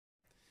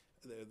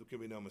there can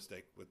be no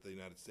mistake what the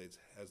United States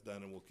has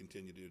done and will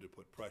continue to do to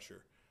put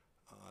pressure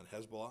on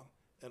Hezbollah,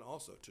 and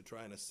also to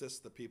try and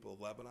assist the people of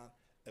Lebanon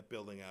at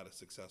building out a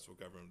successful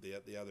government.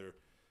 The other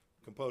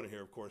component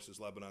here, of course, is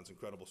Lebanon's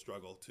incredible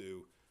struggle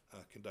to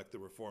conduct the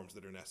reforms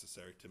that are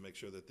necessary to make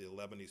sure that the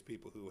Lebanese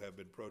people who have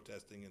been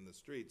protesting in the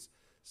streets,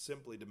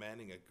 simply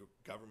demanding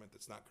a government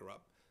that's not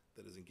corrupt,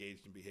 that is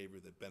engaged in behavior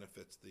that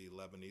benefits the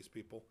Lebanese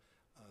people,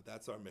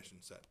 that's our mission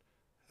set.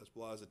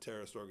 Hezbollah is a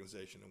terrorist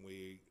organization, and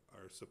we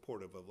are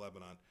supportive of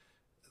Lebanon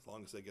as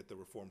long as they get the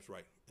reforms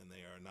right, and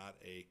they are not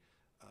a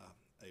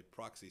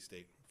proxy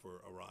state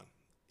for Iran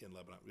in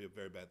Lebanon. It would be a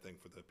very bad thing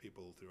for the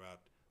people throughout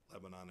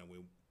Lebanon, and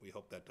we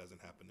hope that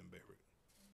doesn't happen in Beirut.